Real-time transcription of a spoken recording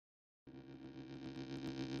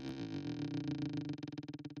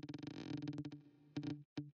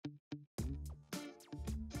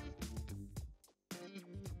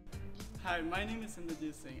Hi, my name is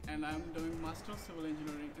Inderjit Singh and I'm doing Master of Civil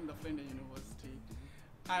Engineering in the Flinders University.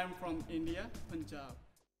 I am from India, Punjab.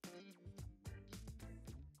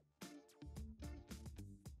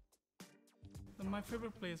 My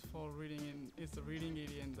favorite place for reading is the reading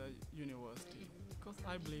area in the university because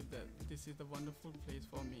I believe that this is a wonderful place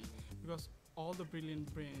for me because all the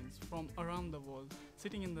brilliant brains from around the world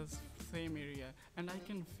sitting in the same area and I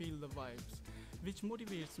can feel the vibes which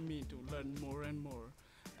motivates me to learn more and more.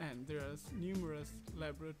 And there are numerous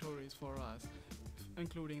laboratories for us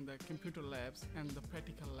including the computer labs and the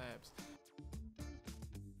practical labs.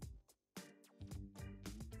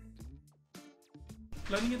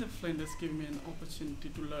 Learning at the Flinders gave me an opportunity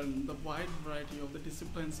to learn the wide variety of the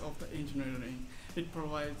disciplines of the engineering. It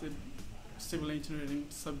provides civil engineering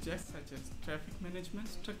subjects such as traffic management,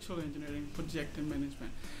 structural engineering, project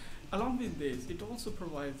management. Along with this, it also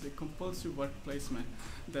provides a compulsory work placement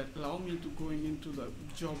that allow me to going into the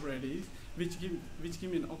job ready, which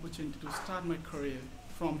give me an opportunity to start my career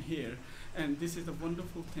from here. And this is a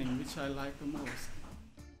wonderful thing which I like the most.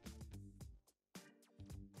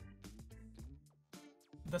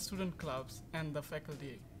 The student clubs and the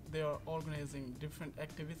faculty, they are organizing different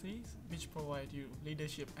activities which provide you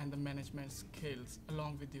leadership and the management skills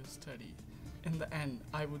along with your studies. In the end,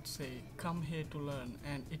 I would say come here to learn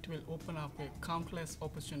and it will open up a countless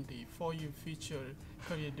opportunity for your future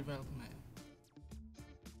career development.